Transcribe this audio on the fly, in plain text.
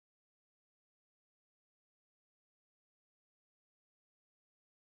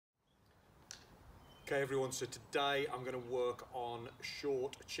Okay everyone, so today I'm going to work on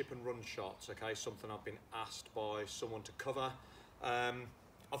short chip and run shots, okay, something I've been asked by someone to cover.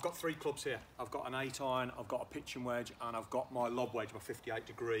 I've got three clubs here. I've got an 8-iron, I've got a pitching wedge, and I've got my lob wedge, my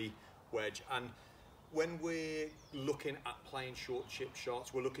 58-degree wedge. And when we're looking at playing short chip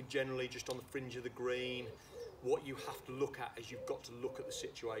shots, we're looking generally just on the fringe of the green. What you have to look at is you've got to look at the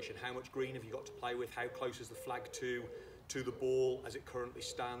situation. How much green have you got to play with? How close is the flag to the ball as it currently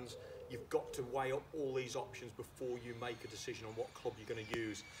stands? You've got to weigh up all these options before you make a decision on what club you're going to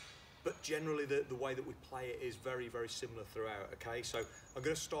use. But generally the way that we play it is very, very similar throughout, okay? So I'm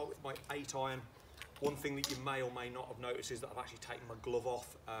going to start with my 8-iron. One thing that you may or may not have noticed is that I've actually taken my glove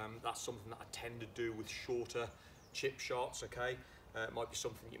off. That's something that I tend to do with shorter chip shots, okay? It might be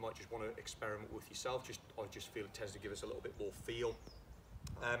something that you might just want to experiment with yourself. I just feel it tends to give us a little bit more feel.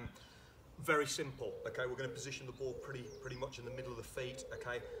 Very simple, okay? We're going to position the ball pretty much in the middle of the feet,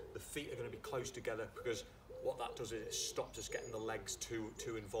 okay? The feet are going to be close together because what that does is it stops us getting the legs too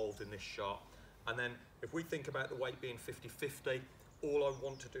involved in this shot. And then if we think about the weight being 50-50, all I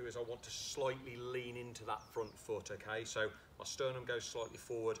want to do is I want to slightly lean into that front foot, okay? So my sternum goes slightly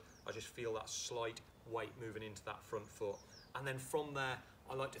forward. I just feel that slight weight moving into that front foot. And then from there,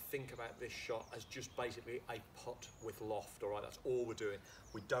 I like to think about this shot as just basically a putt with loft, all right? That's all we're doing.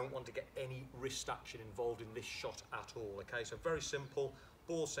 We don't want to get any wrist action involved in this shot at all, okay? So very simple,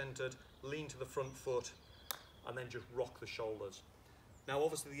 ball centered, lean to the front foot, and then just rock the shoulders. Now,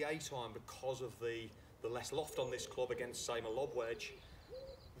 obviously the 8-iron, because of the less loft on this club against, say, my lob wedge,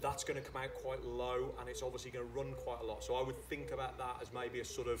 that's going to come out quite low, and it's obviously going to run quite a lot. So I would think about that as maybe a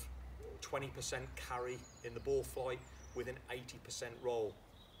sort of 20% carry in the ball flight with an 80% roll.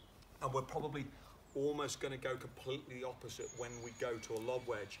 And we're probably almost going to go completely opposite when we go to a lob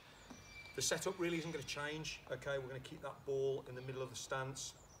wedge. The setup really isn't going to change, okay? We're going to keep that ball in the middle of the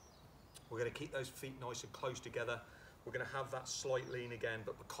stance. We're going to keep those feet nice and close together. We're going to have that slight lean again,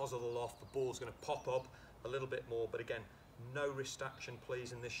 but because of the loft, the ball's going to pop up a little bit more. But again, no wrist action,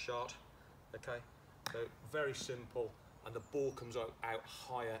 please, in this shot, okay? So very simple, and the ball comes out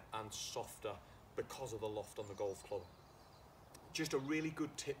higher and softer because of the loft on the golf club. Just a really good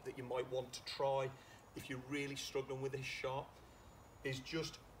tip that you might want to try if you're really struggling with this shot is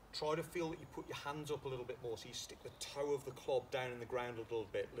just try to feel that you put your hands up a little bit more, so you stick the toe of the club down in the ground a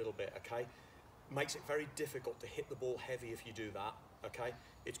little bit, okay? Makes it very difficult to hit the ball heavy if you do that, okay?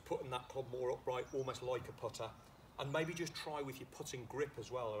 It's putting that club more upright, almost like a putter. And maybe just try with your putting grip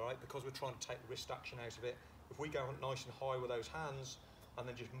as well, all right? Because we're trying to take wrist action out of it. If we go nice and high with those hands and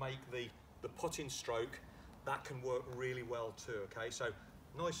then just make the putting stroke, that can work really well too, okay? So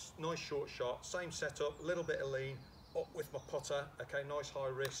nice short shot, same setup, a little bit of lean, up with my putter, okay, nice high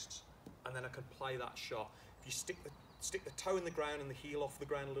wrists, and then I can play that shot. If you stick the toe in the ground and the heel off the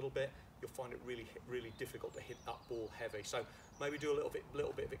ground a little bit, you'll find it really difficult to hit that ball heavy. So maybe do a little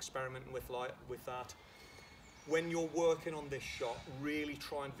bit of experimenting with that. When you're working on this shot, really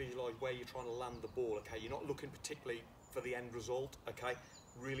try and visualize where you're trying to land the ball, okay? You're not looking particularly for the end result, okay?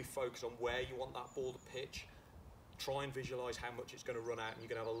 Really focus on where you want that ball to pitch. Try and visualize how much it's going to run out, and you're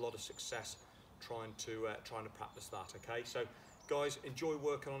going to have a lot of success trying to practice that, okay? So guys, enjoy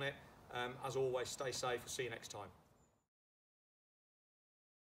working on it. As always, stay safe. We'll see you next time.